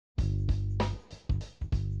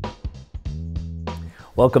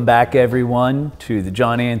Welcome back, everyone, to the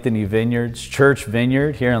John Anthony Vineyards Church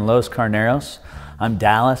Vineyard here in Los Carneros. I'm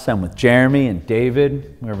Dallas. I'm with Jeremy and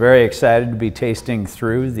David. We're very excited to be tasting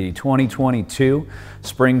through the 2022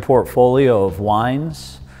 spring portfolio of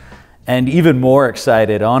wines, and even more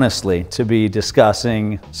excited, honestly, to be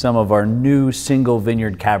discussing some of our new single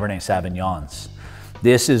vineyard Cabernet Sauvignons.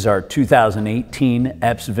 This is our 2018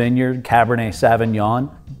 Epps Vineyard Cabernet Sauvignon.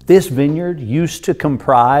 This vineyard used to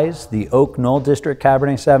comprise the Oak Knoll District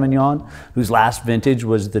Cabernet Sauvignon, whose last vintage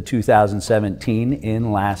was the 2017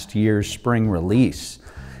 in last year's spring release.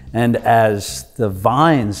 And as the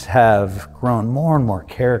vines have grown more and more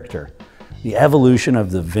character, the evolution of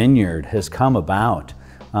the vineyard has come about.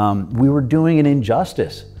 We were doing an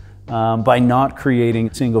injustice by not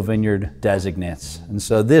creating single vineyard designates. And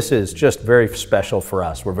so this is just very special for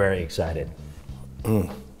us. We're very excited.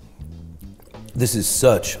 This is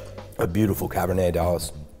such a beautiful Cabernet,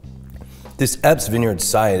 Dallas. This Epps Vineyard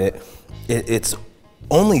site, it's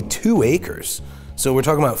only 2 acres. So we're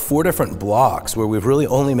talking about 4 different blocks where we've really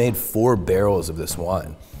only made 4 barrels of this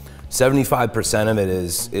wine. 75% of it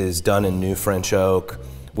is done in new French oak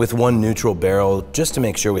with 1 neutral barrel, just to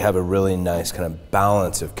make sure we have a really nice kind of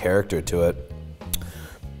balance of character to it.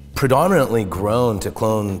 Predominantly grown to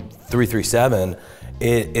clone 337,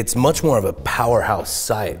 it's much more of a powerhouse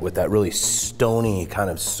site with that really stony kind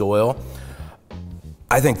of soil.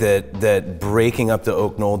 I think that breaking up the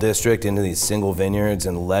Oak Knoll District into these single vineyards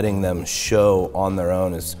and letting them show on their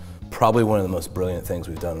own is probably one of the most brilliant things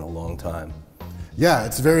we've done in a long time. Yeah,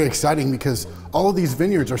 it's very exciting because all of these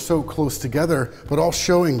vineyards are so close together, but all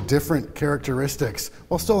showing different characteristics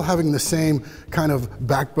while still having the same kind of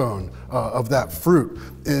backbone of that fruit.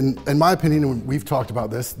 In my opinion, and we've talked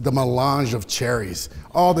about this, the melange of cherries.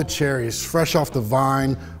 All the cherries, fresh off the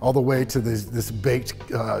vine, all the way to this baked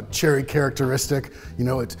cherry characteristic. You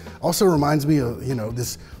know, it also reminds me of, you know,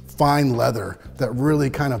 this fine leather that really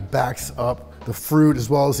kind of backs up the fruit, as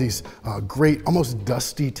well as these great, almost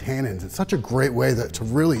dusty tannins. It's such a great way to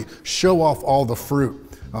really show off all the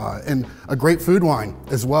fruit. And a great food wine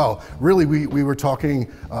as well. Really, we were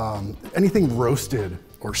talking anything roasted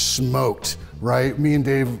or smoked, right? Me and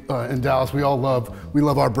Dave and Dallas, we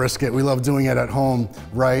love our brisket. We love doing it at home,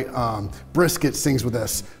 right? Brisket sings with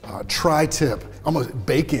us. Tri-tip, almost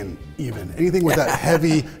bacon even. Anything with that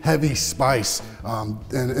heavy spice.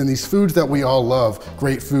 And these foods that we all love,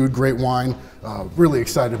 great food, great wine. Really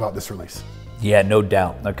excited about this release. Yeah, no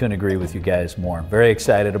doubt. I couldn't agree with you guys more. Very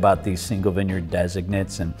excited about these single vineyard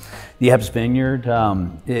designates, and the Epps Vineyard,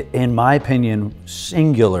 in my opinion,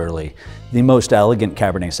 singularly, the most elegant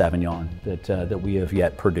Cabernet Sauvignon that we have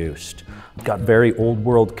yet produced. Got very old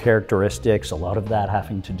world characteristics, a lot of that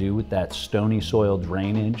having to do with that stony soil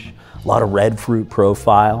drainage, a lot of red fruit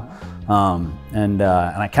profile. And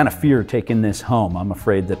I kind of fear taking this home. I'm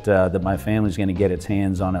afraid that my family's gonna get its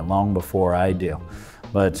hands on it long before I do.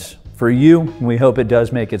 But for you, we hope it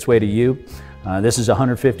does make its way to you. This is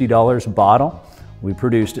 $150 a bottle. We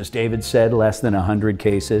produced, as David said, less than 100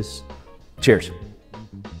 cases. Cheers.